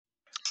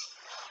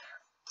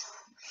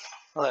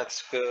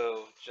Let's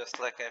go. Just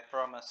like I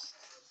promised,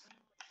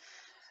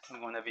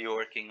 I'm gonna be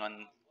working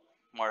on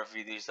more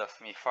videos of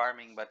me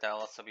farming, but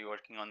I'll also be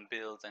working on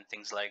builds and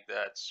things like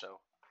that.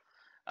 So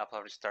I'll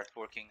probably start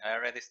working. I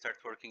already start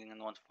working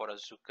on one for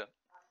Azuka.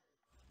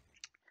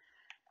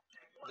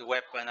 The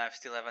weapon, I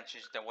still haven't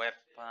changed the weapon.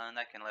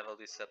 I can level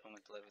this up. I'm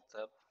going to level it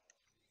up.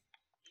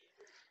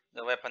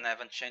 The weapon I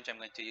haven't changed. I'm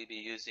going to be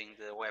using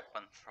the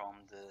weapon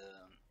from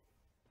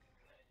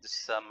the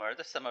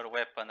summer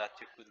weapon that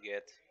you could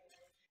get.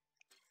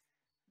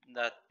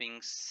 That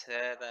being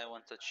said, I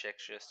want to check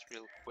just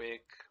real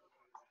quick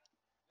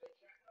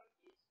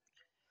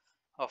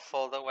of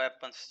all the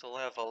weapons to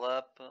level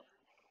up.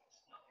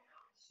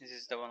 This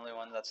is the only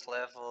one that's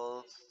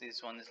leveled.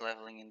 This one is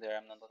leveling in there.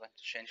 I'm not going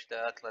to change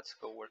that. Let's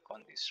go work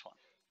on this one.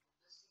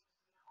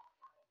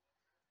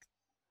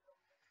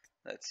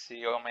 Let's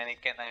see how many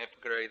can I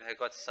upgrade. I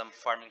got some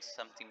farming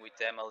something with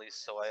Emily,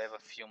 so I have a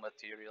few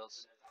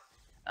materials.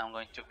 I'm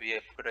going to be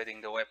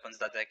upgrading the weapons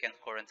that I can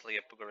currently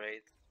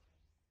upgrade.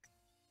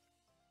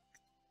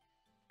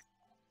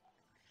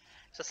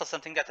 It's also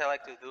something that I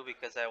like to do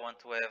because I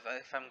want to have,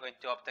 if I'm going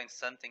to obtain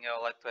something, I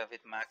would like to have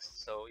it maxed,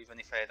 so even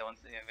if I don't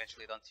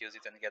eventually don't use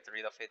it and get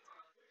rid of it.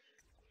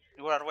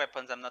 There are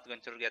weapons I'm not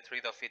going to get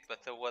rid of it,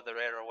 but the other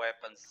rare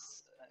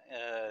weapons,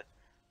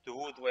 the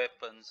wood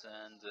weapons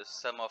and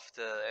some of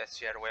the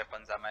SGR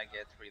weapons I might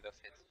get rid of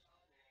it.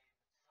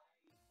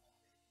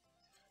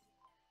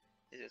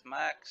 This is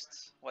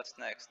maxed. What's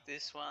next?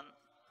 This one.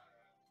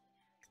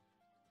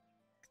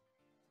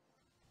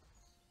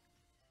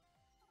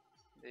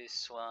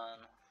 This one.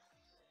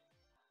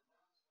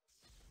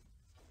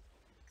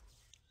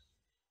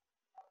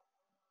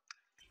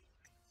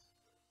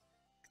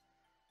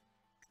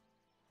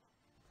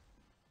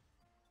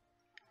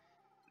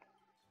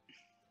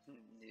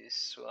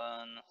 This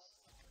one.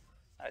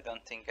 I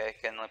don't think I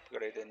can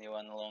upgrade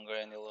anyone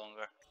any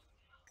longer.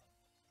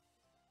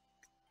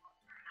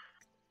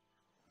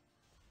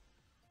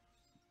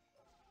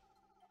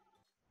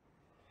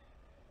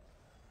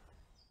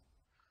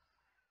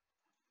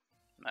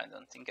 I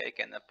don't think I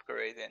can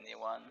upgrade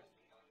anyone.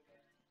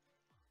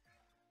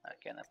 I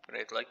can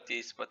upgrade like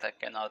this, but I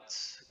cannot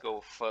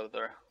go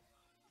further.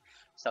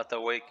 It's not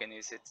awaken,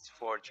 is it?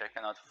 Forge. I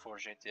cannot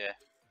forge it, yeah.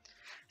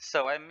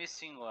 So I'm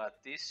missing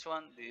what? This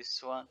one,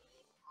 this one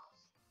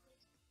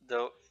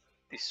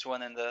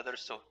and the other,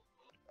 so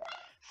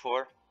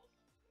 4,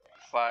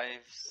 5,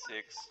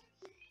 6.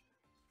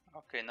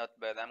 Okay, not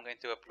bad. I'm going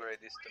to upgrade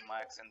this to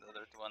max and the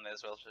other one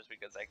as well, just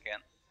because I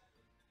can.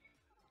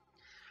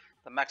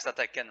 The max that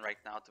I can right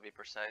now, to be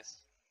precise.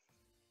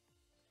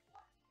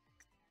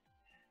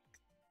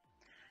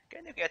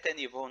 Can you get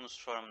any bonus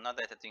from, now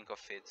that I think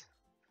of it?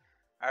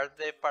 Are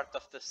they part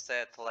of the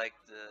set like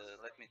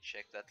the, let me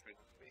check that real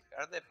quick.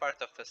 Are they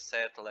part of a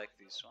set like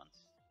this one?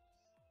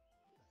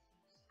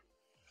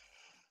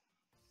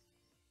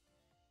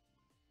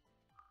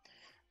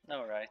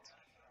 No, right?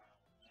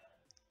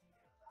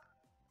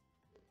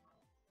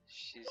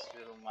 She's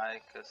little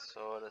Micah,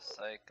 Sora,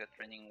 Psycha,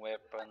 training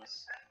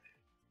weapons.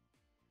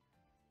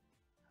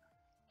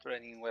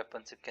 Training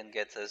weapons you can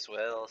get as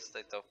well,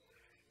 state of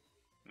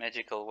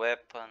magical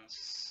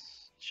weapons,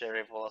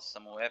 cherry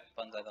blossom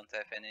weapons. I don't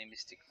have any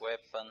mystic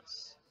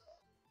weapons.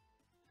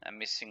 I'm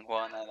missing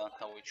one, I don't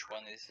know which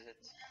one is it.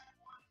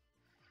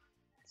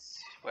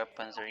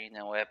 Weapons,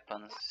 arena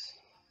weapons.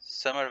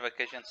 Summer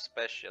vacation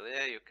special,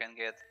 yeah, you can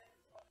get.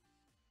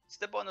 Is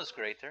the bonus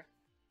greater?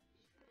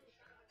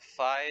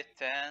 5,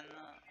 10,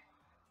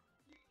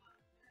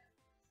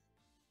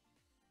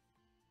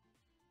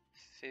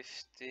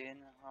 15,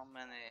 how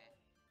many?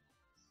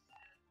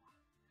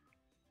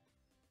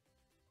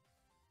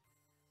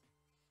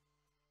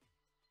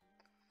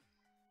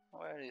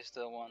 Where is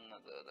the one, the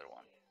other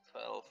one?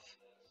 12.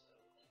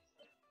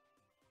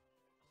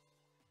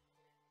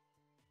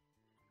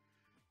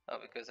 Oh,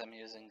 because I'm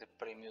using the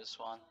previous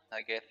one.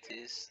 I get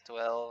this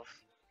 12.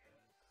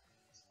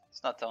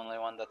 It's not the only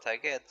one that I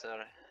get,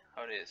 or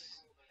how it is?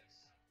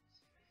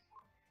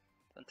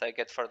 Don't I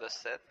get for the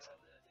set?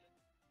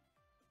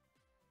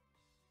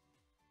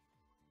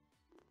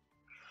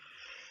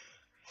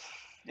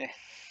 Yeah,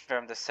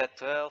 from the set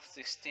 12,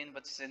 16,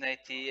 but it's in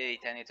 88.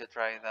 I need to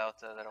try it out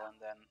the other one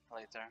then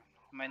later.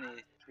 How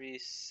many? 3,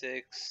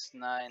 6,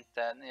 9,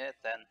 10. Yeah,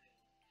 10.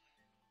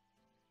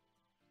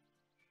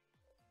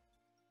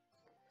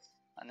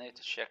 I need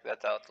to check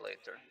that out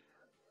later.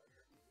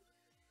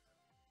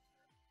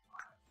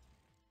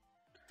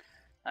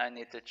 I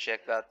need to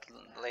check that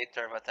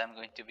later, but I'm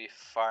going to be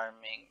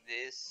farming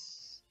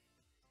this.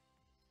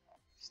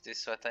 Is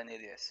this what I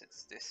need? Yes,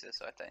 this is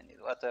what I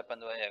need. What weapon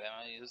do I have?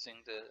 Am I using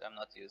the... I'm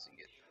not using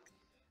it.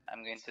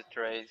 I'm going to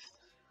trade.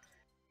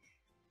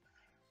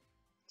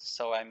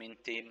 So I'm in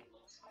team.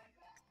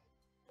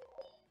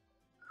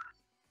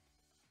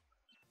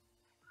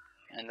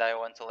 And I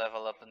want to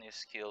level up new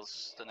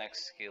skills, the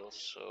next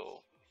skills,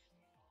 so...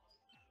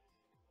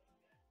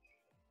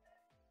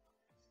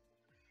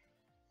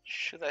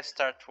 Should I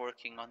start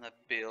working on a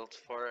build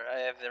for...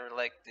 I have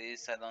like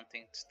this, I don't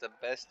think it's the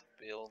best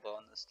build,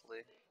 honestly.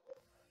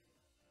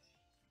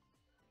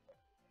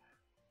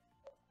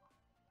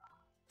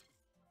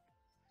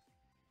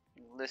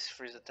 Let's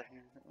freeze the turn.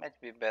 It might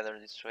be better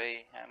this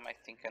way. I might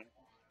think of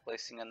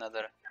placing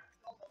another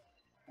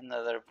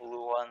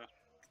blue one.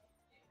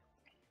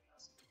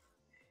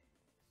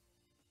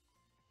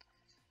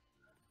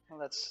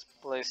 Let's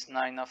place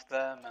 9 of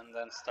them and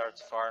then start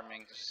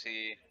farming to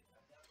see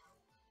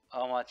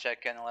how much I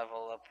can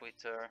level up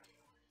with her.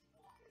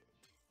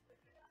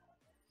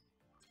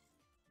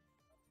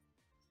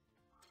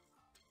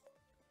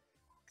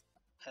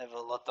 I have a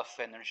lot of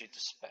energy to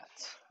spend.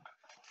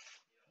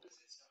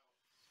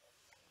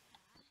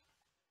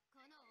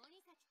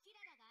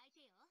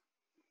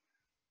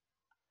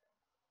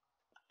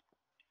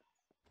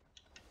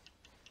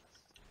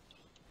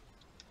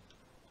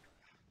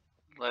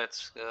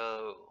 Let's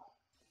go.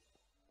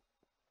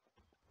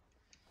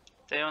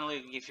 They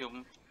only give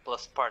you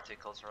plus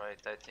particles, right?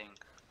 I think.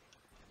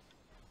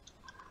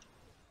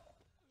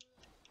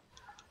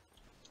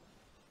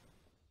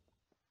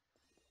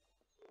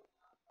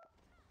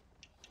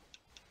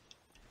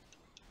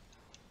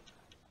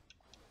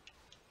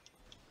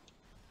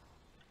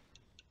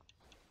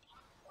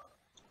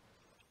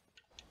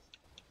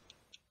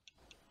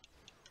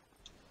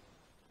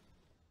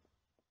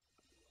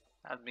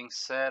 That being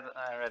said,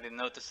 I already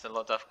noticed a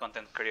lot of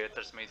content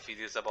creators made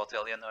videos about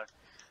Eleanor.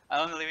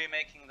 I'll only be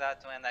making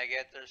that when I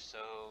get her, so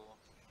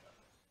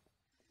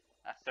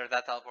after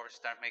that I'll probably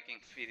start making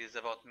videos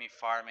about me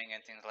farming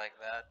and things like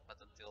that, but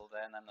until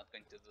then I'm not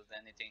going to do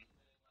anything.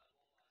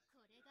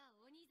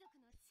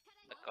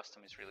 The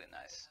costume is really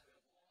nice.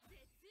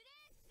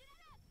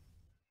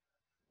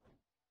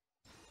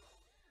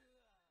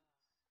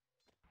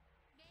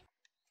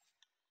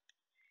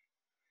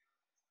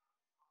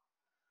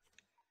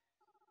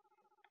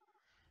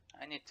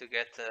 I need to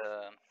get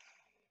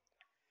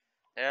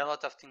there are a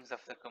lot of things of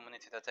the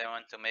community that I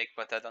want to make,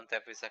 but I don't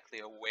have exactly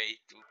a way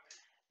to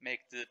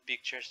make the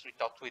pictures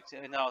without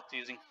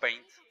using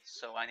paint,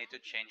 so I need to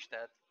change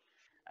that.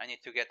 I need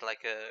to get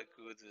like a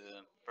good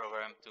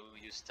program to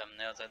use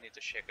thumbnails. I need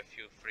to check a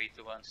few free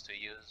ones to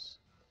use,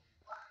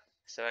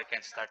 so I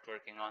can start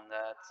working on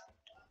that.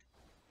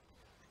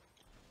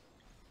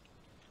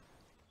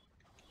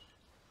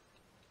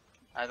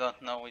 I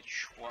don't know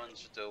which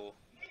ones though.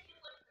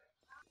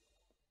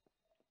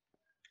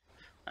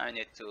 I'm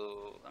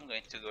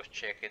going to go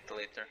check it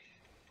later.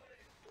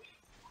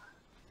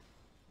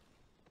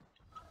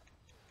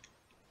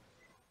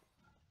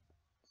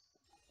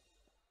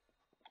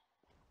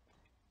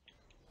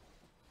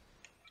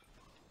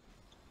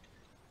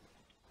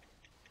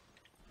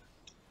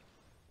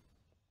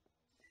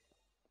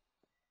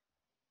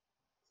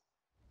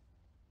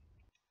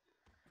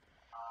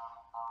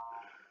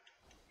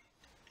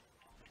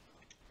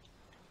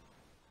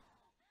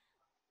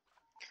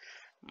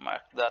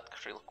 Mark that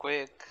real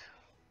quick.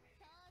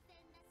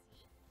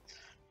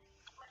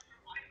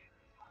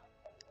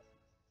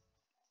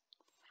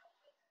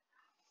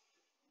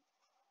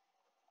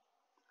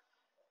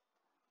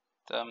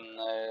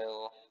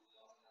 Thumbnail.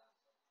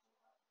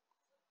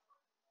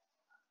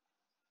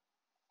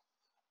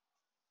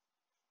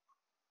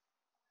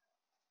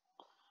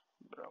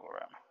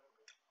 Program.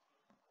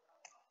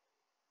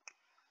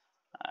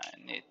 I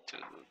need to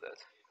do that.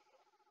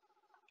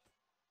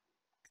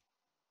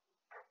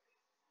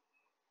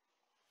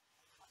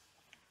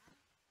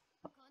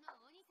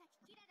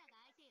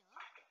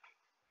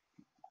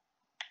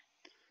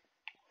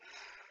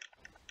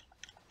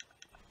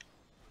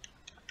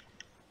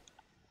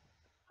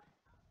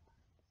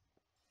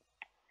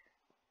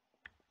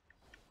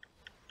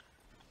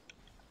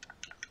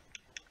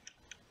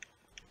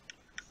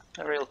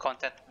 The real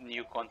content,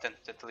 new content,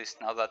 at least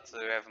now that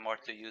we have more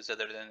to use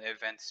other than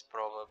events,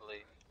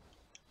 probably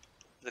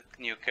the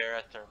new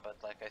character, but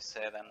like I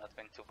said, I'm not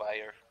going to buy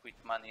her with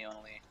money,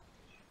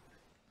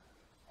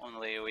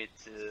 only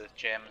with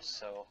gems,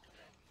 so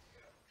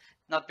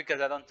not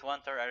because I don't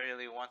want her, I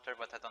really want her,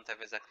 but I don't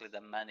have exactly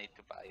the money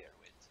to buy her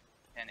with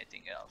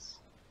anything else.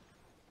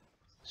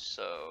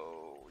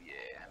 So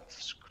yeah, I'm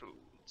screwed.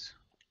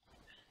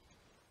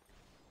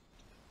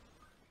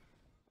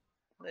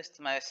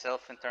 List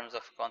myself in terms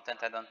of content,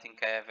 I don't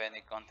think I have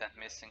any content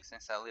missing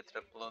since I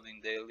literally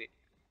uploading daily.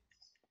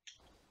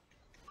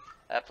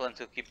 I plan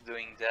to keep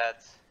doing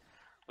that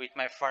with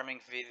my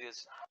farming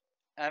videos.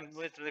 I'm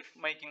literally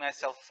making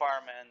myself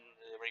farm and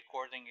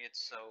recording it,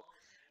 so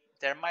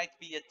there might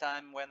be a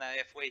time when I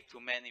have way too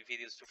many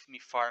videos of me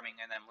farming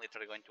and I'm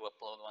literally going to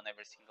upload one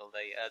every single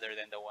day other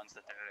than the ones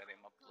that I already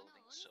am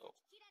uploading, so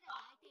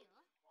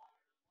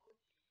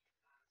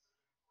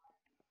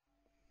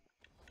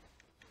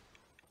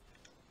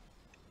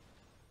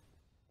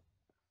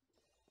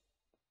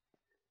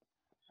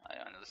I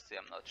honestly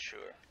am not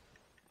sure.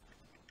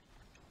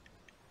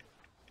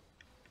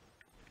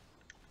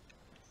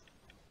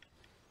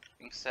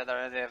 Being said, I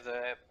already have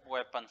the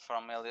weapon for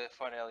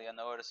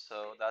Eleanor,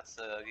 so that's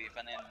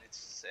given in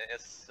its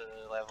S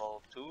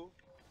level 2.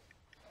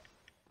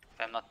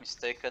 If I'm not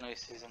mistaken,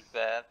 which isn't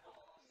bad.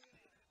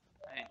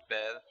 Ain't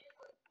bad.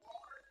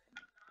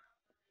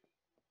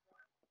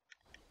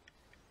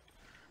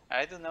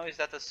 I don't know is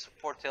that a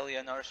support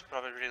Eleanor is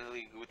probably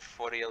really good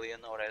for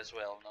Eleanor as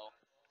well, no?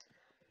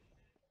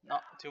 No,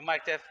 you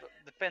might have,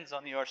 depends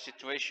on your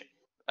situation.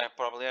 I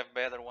probably have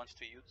better ones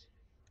to use,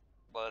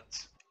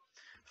 but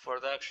for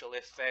the actual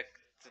effect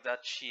that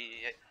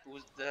she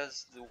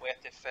does, the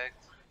wet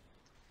effect,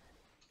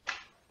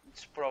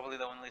 it's probably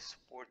the only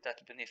support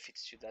that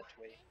benefits you that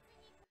way.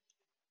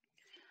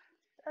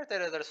 Are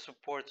there other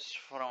supports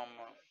from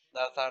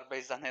that are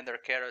based on other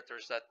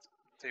characters that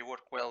they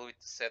work well with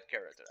the said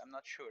character? I'm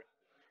not sure.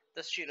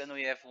 Does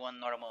Shiranui have one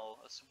normal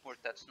support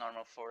that's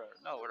normal for her?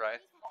 No,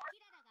 right?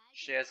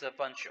 She has a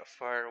bunch of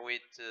her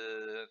with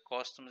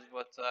costumes,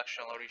 but the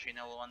actual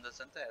original one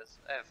doesn't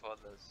have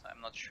others. I'm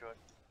not sure.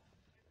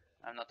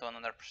 I'm not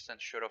 100%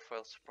 sure of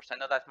all supports. I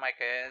know that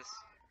Micah has.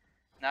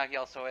 Nagi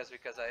also has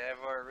because I have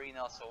her. Rin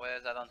also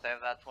has. I don't have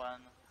that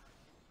one.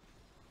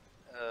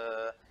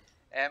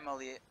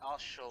 Emily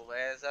also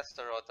has.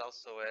 Astaroth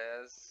also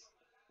has.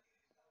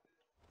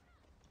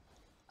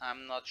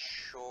 I'm not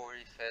sure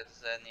if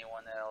has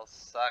anyone else.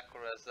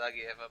 Sakura,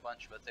 Zagi have a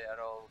bunch, but they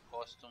are all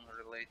costume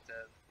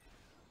related.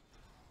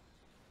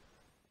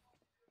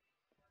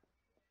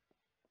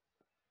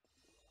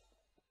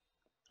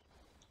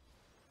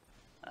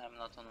 I'm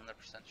not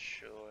 100%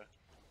 sure.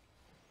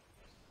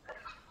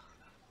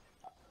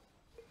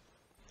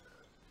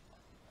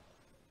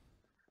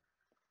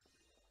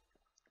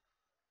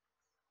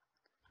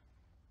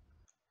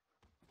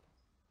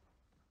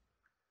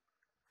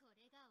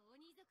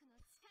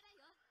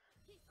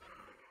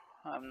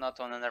 I'm not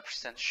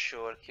 100%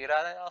 sure.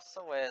 Kirara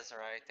also has,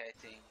 right? I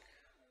think.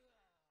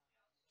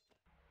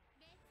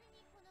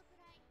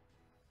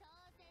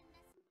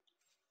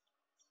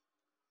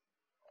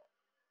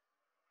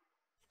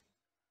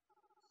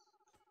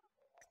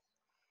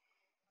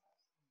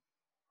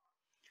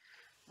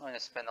 I'm gonna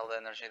spend all the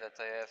energy that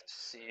I have to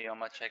see how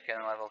much I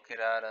can level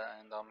Kirara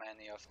and how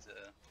many of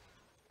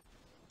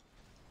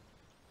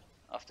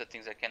the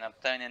things I can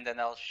obtain, and then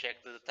I'll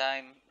check the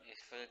time.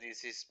 If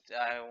this is,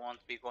 I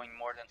won't be going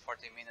more than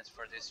 40 minutes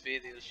for this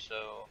video,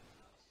 so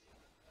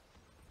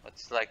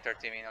it's like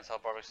 30 minutes. I'll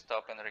probably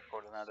stop and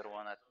record another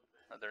one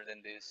other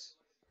than this.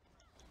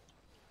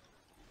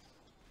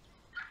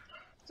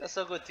 That's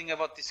a good thing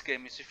about this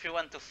game is if you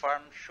want to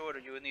farm, sure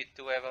you need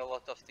to have a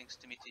lot of things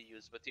to meet to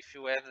use, but if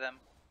you have them,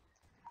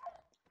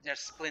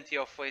 there's plenty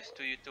of ways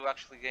to you to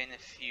actually gain a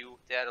few.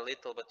 They are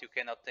little, but you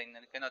can obtain,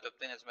 and you cannot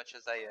obtain as much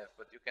as I have,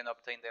 but you can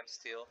obtain them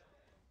still.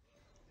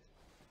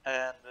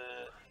 And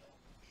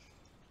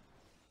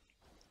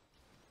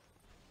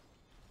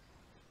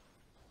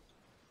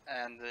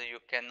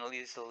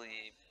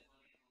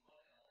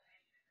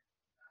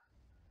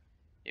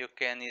you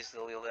can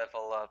easily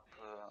level up.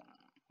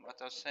 What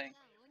I was saying?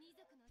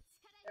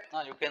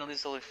 No, you can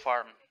easily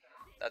farm.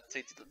 That's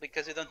it,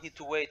 because you don't need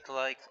to wait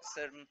like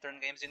certain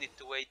games. You need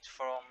to wait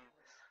from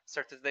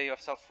certain day of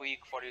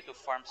week for you to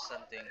farm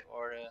something,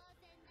 or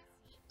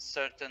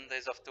certain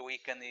days of the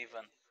weekend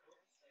even.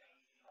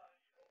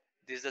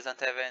 This doesn't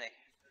have any.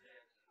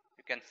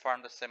 You can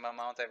farm the same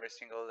amount every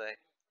single day.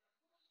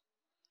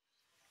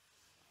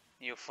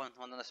 You find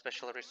one a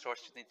special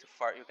resource you need to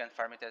farm. You can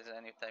farm it at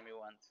any time you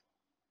want.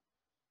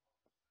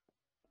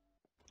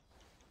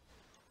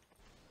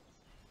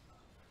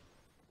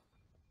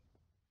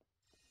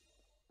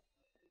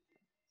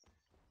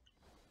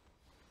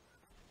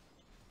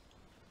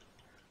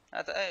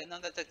 Now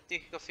that I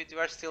think of it, you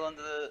are still on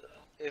the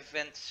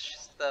event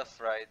stuff,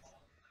 right?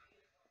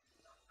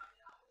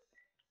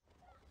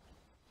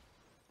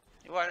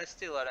 You are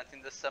still aren't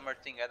in the summer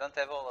thing. I don't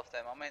have all of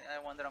them. I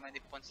wonder how many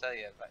points I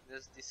have.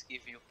 Does this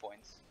give you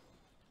points?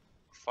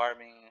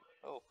 Farming.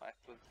 Oh, I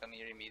could come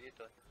here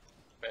immediately.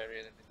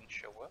 Barrier didn't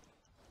show up.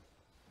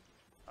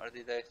 Or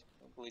did I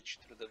glitch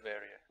through the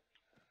barrier?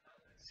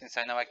 Since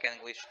I know I can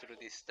glitch through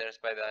these stairs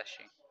by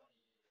dashing.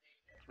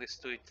 Please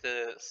do it,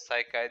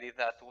 Psych. I did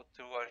that 2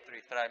 or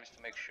 3 times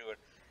to make sure.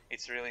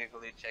 It's really a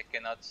glitch. I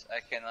can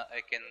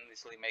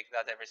easily make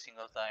that every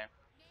single time.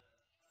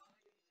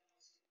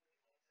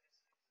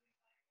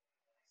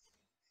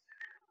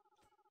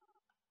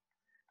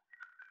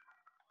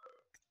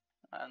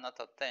 I'm not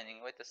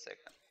obtaining. Wait a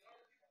second.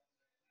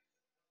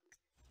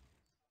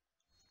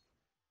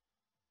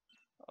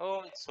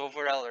 Oh, it's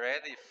over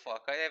already?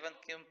 Fuck, I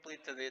haven't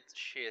completed it.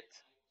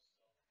 Shit.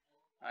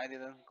 I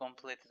didn't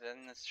complete it.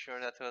 I'm not sure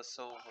that was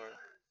over.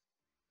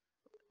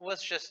 It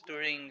was just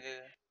during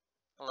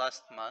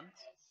last month.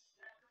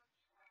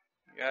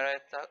 We are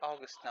at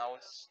August now.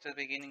 It's the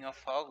beginning of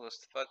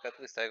August. Fuck, at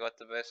least I got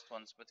the best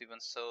ones, but even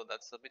so,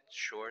 that's a bit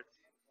short.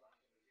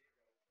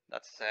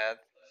 That's sad.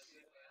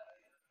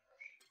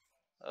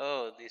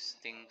 Oh, these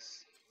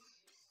things.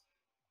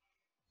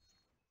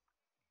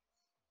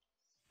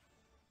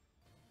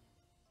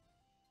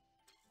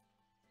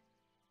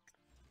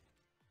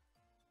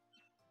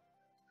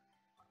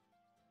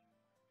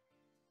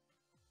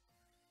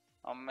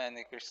 How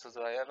many crystals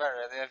do I have? I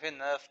already have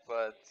enough,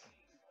 but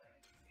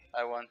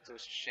I want to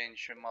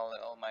change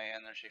all my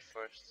energy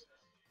first.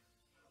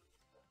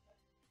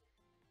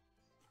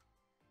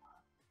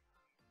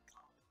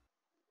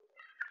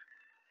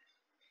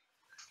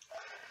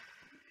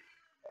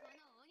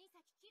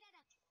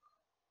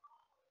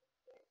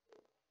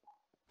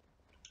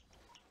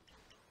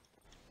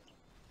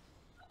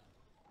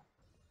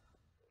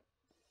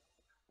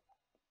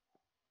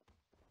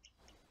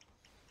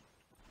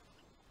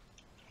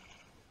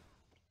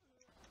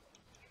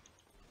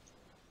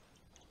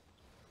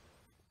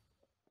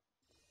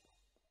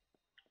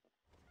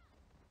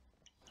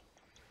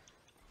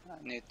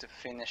 I need to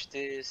finish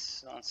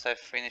this. Once I've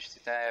finished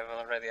it, I have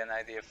already an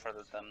idea for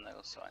the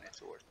thumbnail, so I need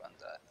to work on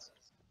that.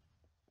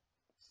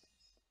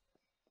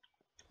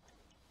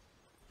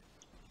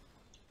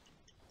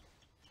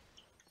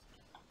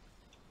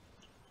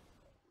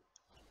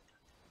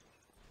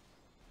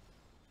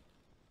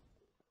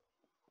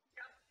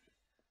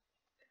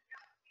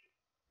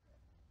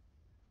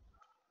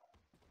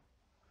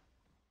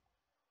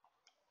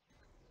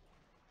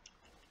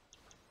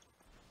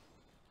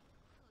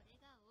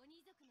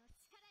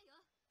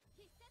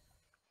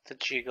 The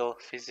jiggle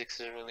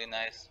physics is really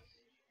nice.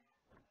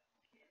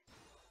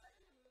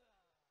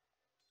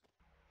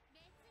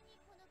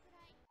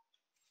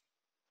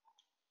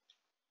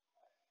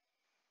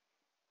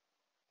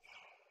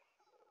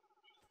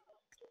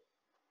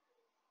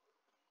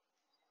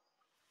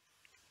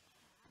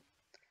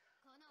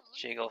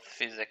 Jiggle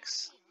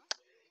physics.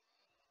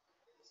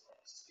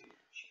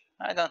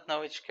 I don't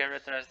know which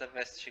character has the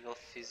best jiggle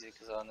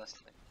physics,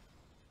 honestly.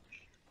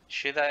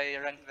 Should I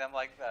rank them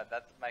like that?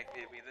 That might be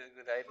a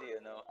good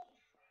idea, no?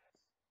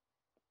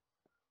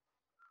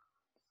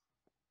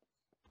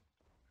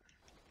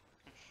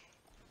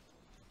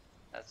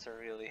 That's a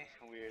really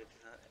weird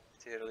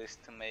tier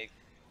list to make.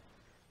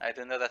 I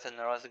do know that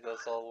Anroz goes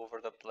all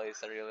over the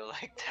place, I really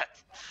like that.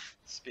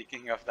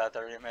 Speaking of that,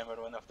 I remember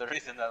one of the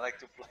reasons I like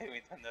to play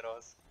with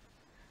Anroz.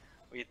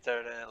 With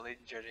her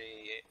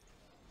lingerie,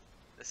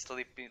 the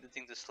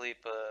thing to sleep,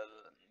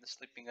 the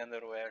sleeping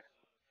underwear.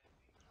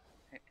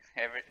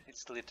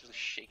 It's literally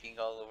shaking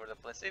all over the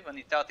place. Even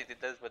without it,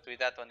 it does, but with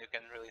that one you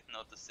can really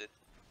notice it.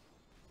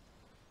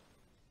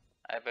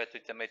 I bet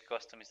with the maid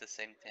costume is the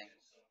same thing.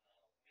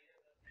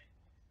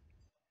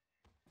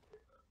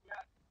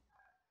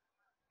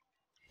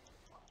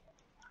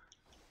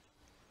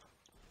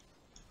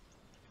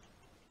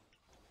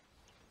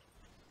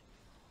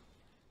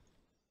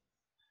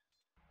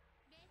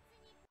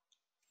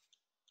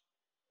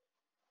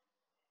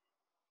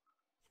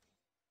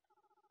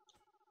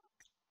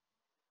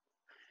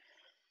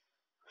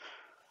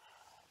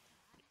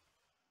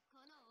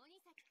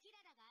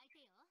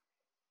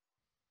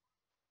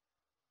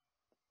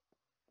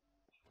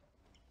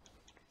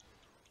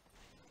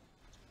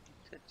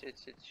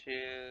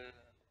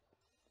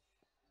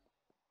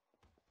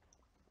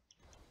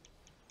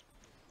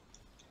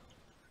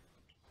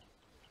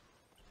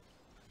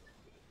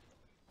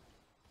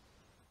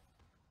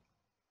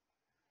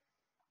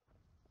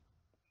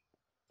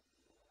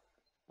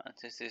 What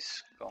is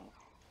this combo?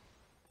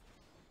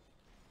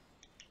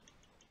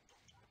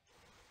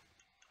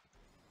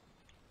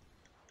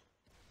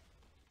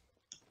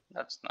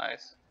 That's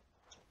nice.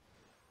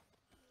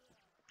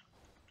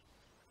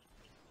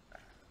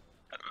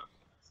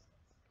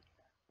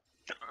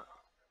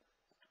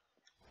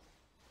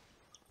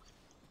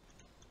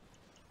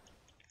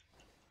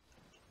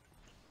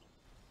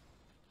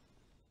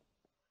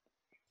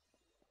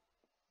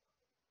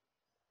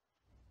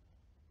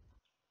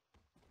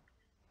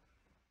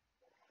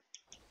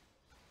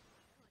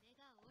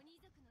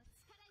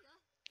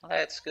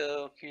 Let's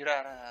go,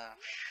 Kirara.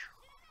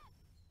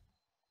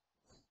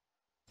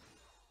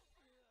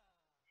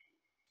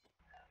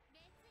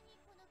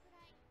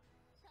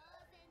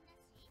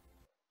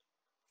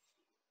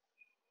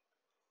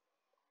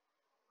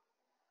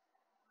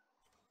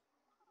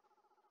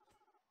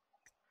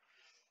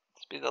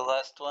 Let's be the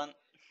last one.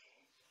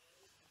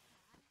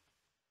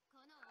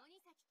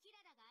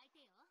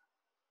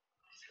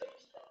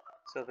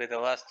 This will be the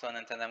last one,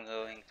 and then I'm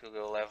going to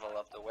go level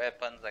up the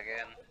weapons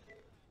again.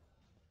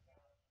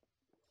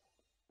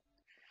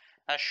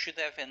 I should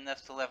have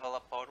enough to level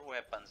up our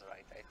weapons,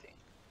 right, I think.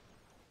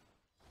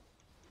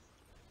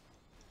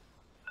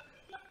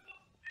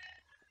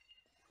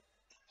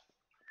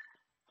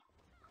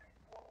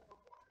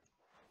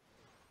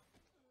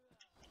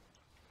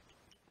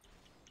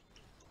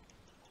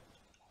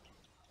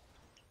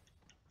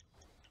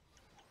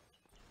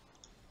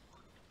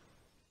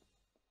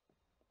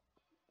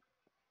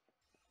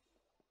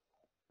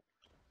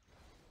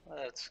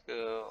 Let's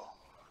go.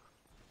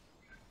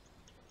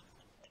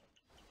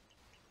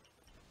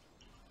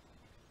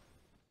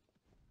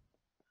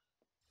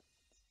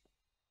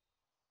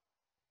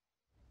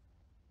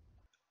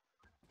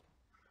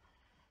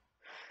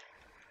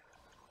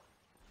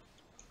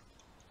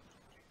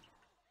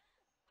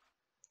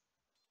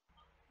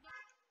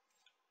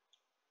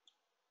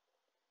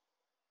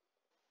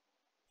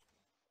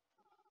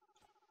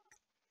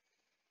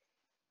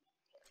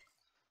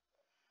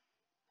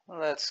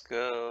 Let's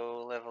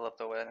go level up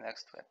the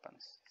next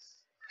weapons.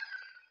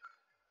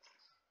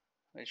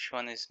 Which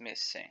one is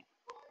missing?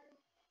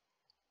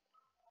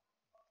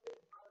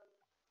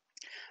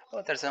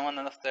 Oh, there's one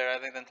enough there. I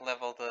didn't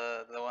level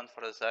the one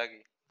for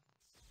Azagi.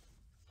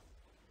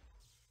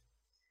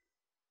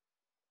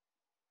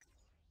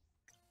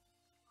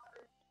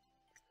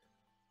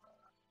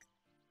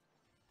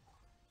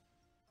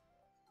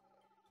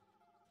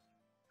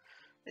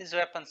 These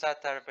weapons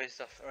that are based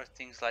off Earth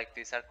things like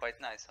this are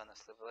quite nice,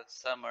 honestly. Blood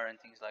Summer and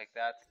things like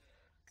that.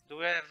 Do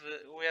we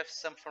have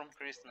some from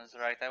Christmas,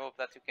 right? I hope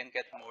that you can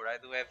get more. I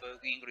do have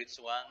Ingrid's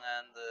one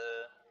and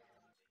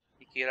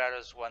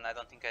Ikiraru's one, I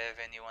don't think I have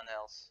anyone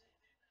else.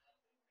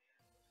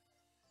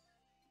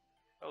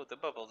 Oh, the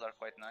bubbles are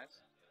quite nice.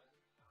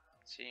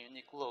 It's a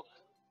unique look.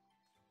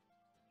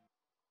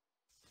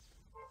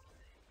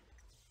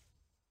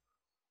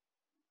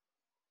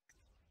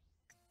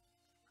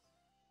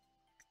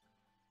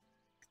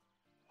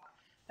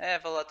 I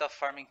have a lot of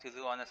farming to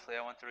do, honestly.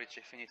 I want to reach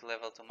infinite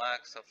level to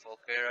max of all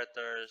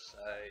characters.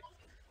 I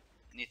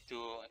need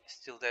to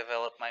still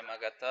develop my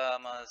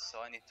Magatamas, so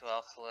I need to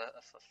also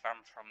farm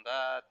from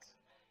that.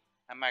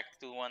 I might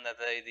do one a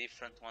day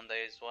different, one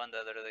day is one, the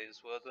other day is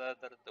the other,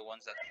 the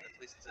ones that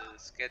at least the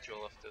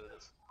schedule of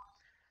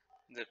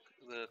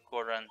the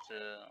current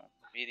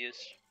videos.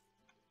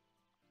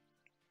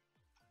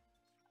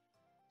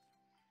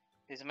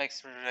 This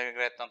makes me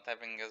regret not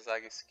having a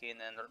Zagi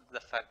skin and the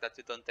fact that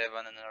you don't have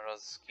an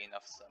Rose skin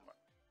of summer.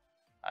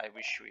 I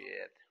wish we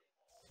had.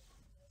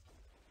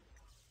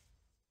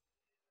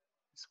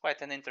 It's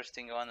quite an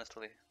interesting,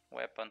 honestly,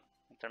 weapon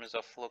in terms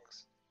of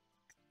looks.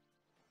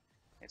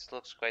 It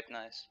looks quite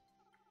nice.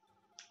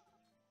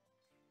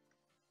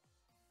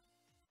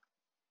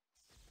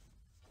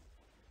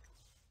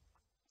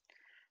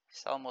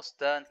 It's almost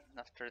done.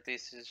 After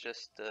this is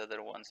just the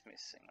other ones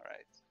missing,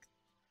 right?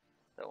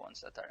 The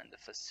ones that are in the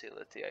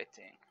facility, I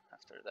think.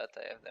 After that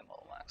I have them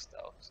all maxed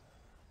out.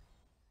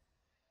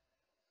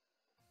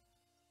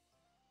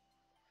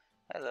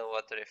 And the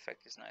water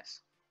effect is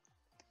nice.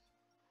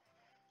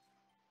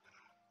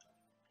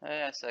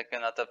 Yes, I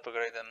cannot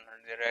upgrade them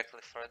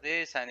directly for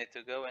this. I need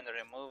to go and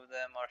remove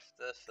them off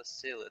the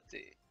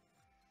facility.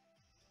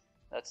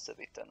 That's a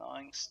bit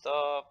annoying.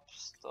 Stop,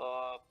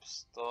 stop,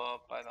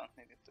 stop. I don't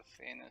need it to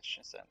finish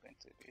since I'm going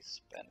to be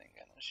spending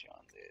energy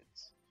on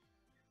it.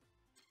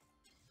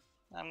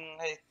 I'm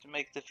going to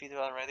make the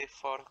video already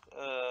for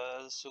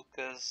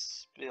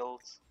Zuka's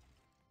build.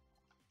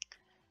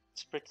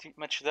 It's pretty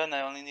much done.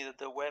 I only needed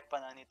the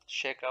weapon. I need to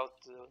check out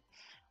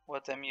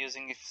what I'm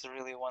using, if it's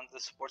really the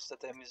supports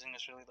that I'm using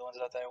is really the ones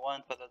that I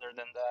want, but other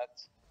than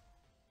that,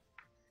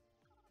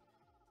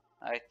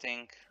 I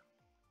think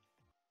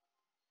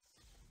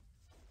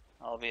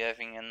I'll be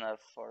having enough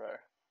for her.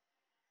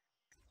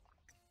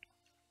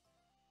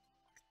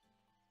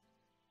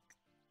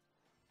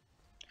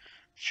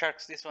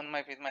 Sharks, this one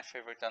might be my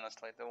favorite,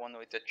 honestly. The one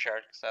with the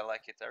sharks, I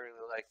like it. I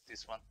really like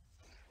this one.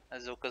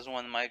 Azuka's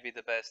one might be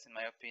the best in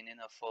my opinion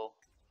of all.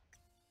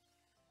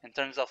 In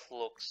terms of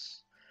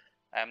looks,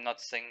 I'm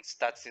not saying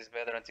stats is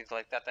better and things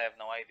like that, I have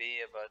no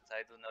idea, but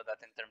I do know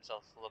that in terms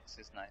of looks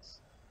is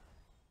nice.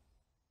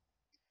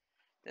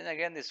 Then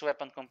again, this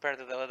weapon compared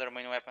to the other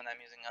main weapon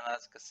I'm using on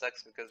Asuka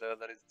sucks because the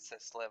other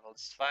is level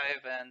is 5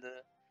 and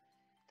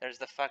there's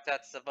the fact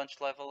that it's a bunch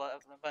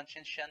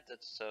enchanted,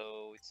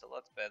 so it's a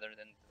lot better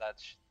than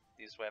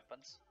these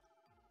weapons.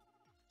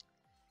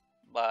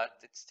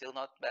 But it's still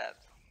not bad.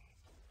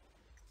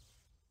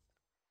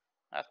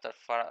 After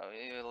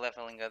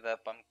leveling it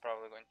up, I'm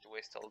probably going to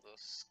waste all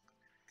those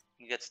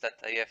guts that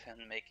I have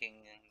in making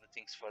the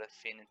things for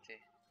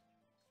affinity.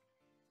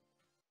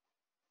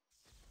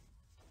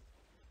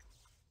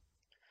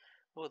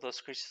 Oh, those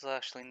crystals I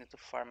actually need to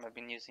farm. I've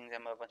been using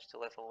them a bunch to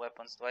level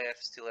weapons. Do I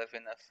still have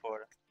enough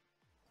for...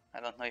 I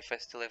don't know if I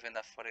still have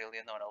enough for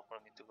Eleanor. I'll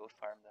probably need to go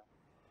farm them.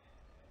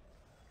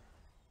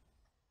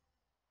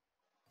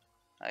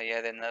 I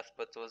had enough,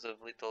 but it was a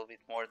little bit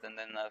more than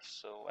enough,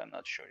 so I'm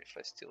not sure if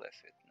I still have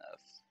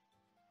enough.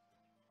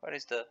 Where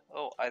is the...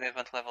 Oh, I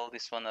haven't leveled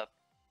this one up.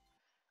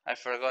 I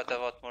forgot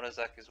about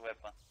Murasaki's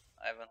weapon.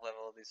 I haven't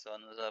leveled this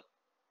one up.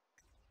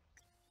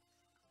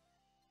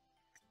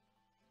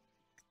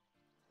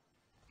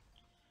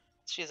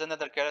 She's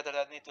another character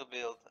that I need to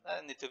build.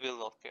 I need to build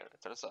all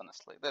characters,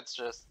 honestly. Let's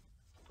just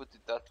put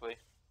it that way.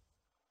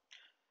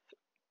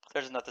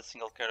 There's not a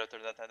single character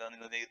that I don't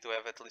need to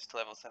have at least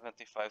level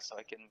 75 so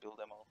I can build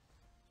them all.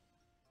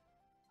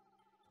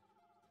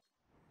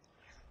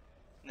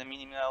 In the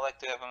minimum, I like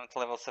to have them at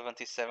level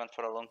 77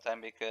 for a long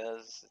time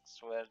because it's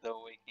where the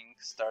awakening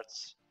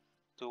starts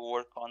to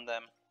work on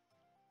them.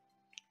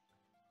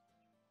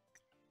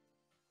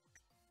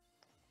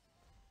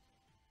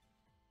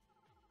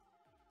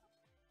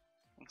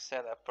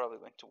 Instead, I'm probably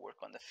going to work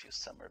on a few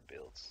summer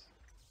builds.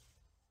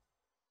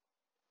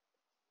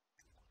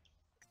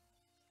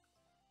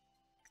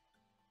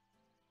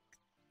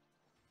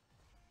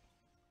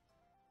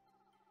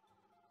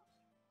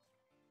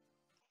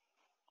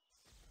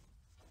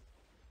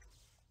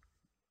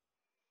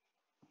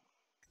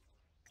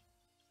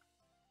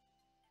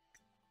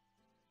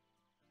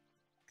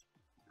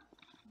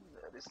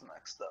 That is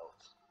maxed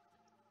out.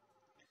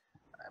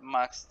 I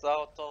maxed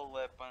out all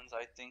weapons,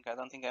 I think. I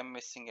don't think I'm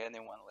missing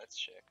anyone. Let's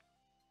check.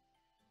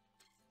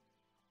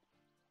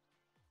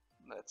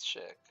 Let's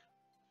check.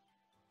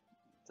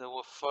 The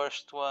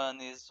first one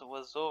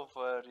was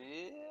over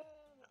here.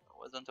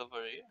 Wasn't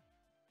over here.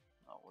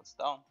 No, it's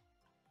down.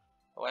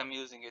 Oh, I'm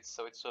using it,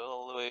 so it's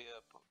all the way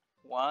up.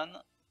 1,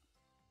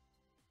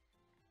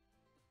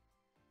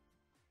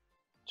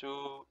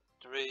 2,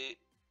 3,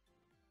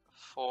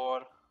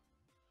 4,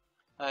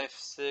 5,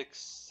 6,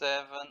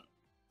 7,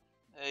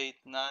 8,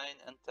 9,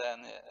 and 10.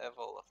 I have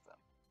all of them.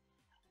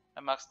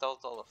 I maxed out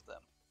all of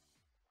them.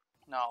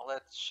 Now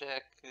let's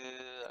check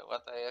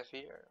what I have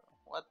here.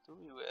 What do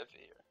you have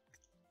here?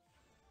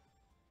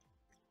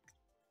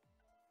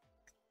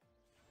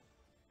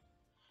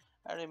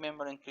 I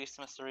remember in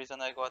Christmas the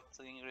reason I got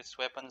Ingrid's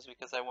weapons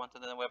because I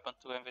wanted a weapon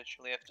to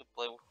eventually have to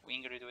play with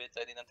Ingrid with.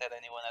 I didn't have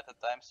anyone at the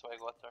time, so I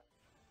got her.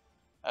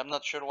 I'm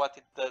not sure what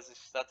it does,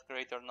 if that's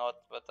great or not,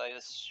 but I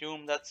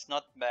assume that's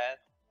not bad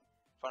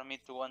for me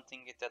to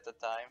wanting it at the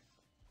time.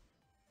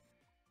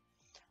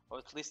 Or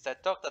at least I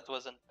thought that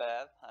wasn't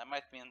bad. I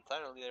might be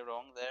entirely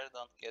wrong there.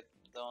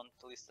 Don't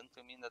listen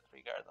to me in that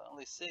regard.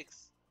 Only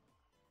 6.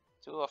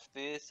 2 of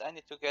this. I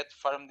need to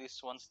farm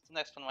these ones. The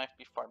next one might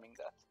be farming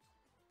that.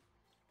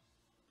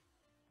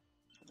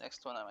 The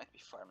next one I might be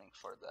farming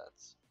for that.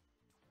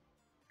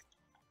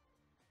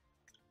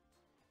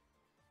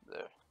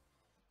 There.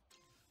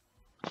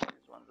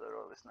 These ones are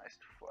always nice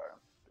to farm.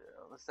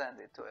 They're always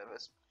handy to have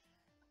us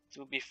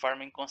to be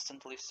farming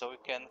constantly so we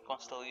can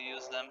constantly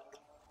use them.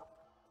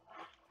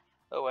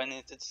 Oh, I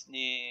need to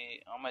see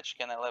how much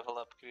can I level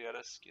up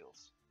Kyura's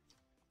skills.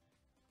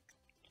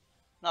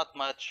 Not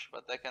much,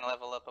 but I can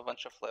level up a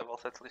bunch of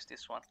levels, at least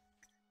this one.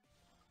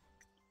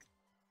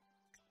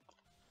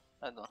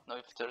 I don't know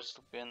if there's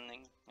been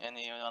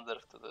any other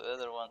to the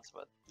other ones,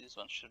 but this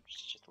one should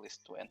reach at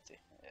least 20.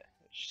 Yeah,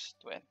 it's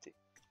 20.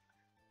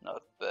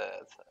 Not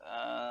bad.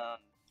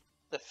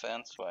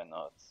 Defense, why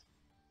not?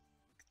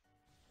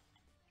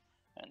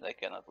 And I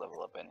cannot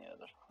level up any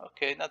other.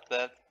 Okay, not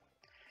bad.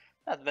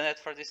 Not bad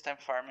for this time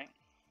farming.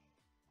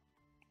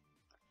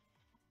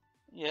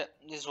 Yeah,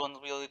 this one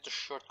really too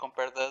short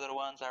compared to the other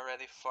ones. I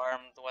already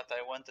farmed what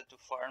I wanted to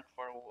farm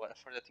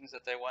for the things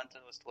that I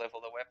wanted was to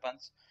level the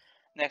weapons.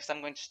 Next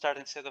I'm going to start,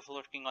 instead of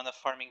working on a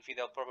farming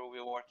video, I'll probably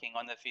be working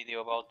on a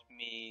video about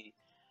me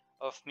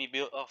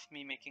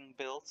making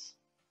builds.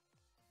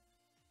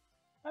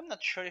 I'm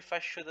not sure if I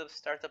should have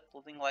started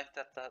uploading like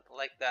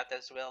that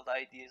as well, the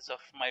ideas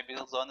of my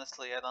builds.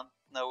 Honestly, I don't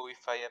know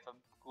if I have a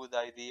good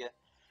idea.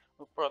 It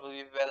would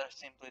probably be better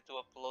simply to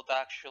upload the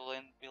actual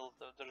end build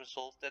of the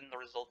result and the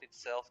result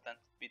itself than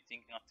to be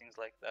thinking of things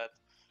like that.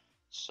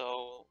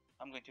 So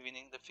I'm going to be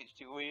ending the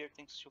video here.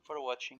 Thanks you for watching.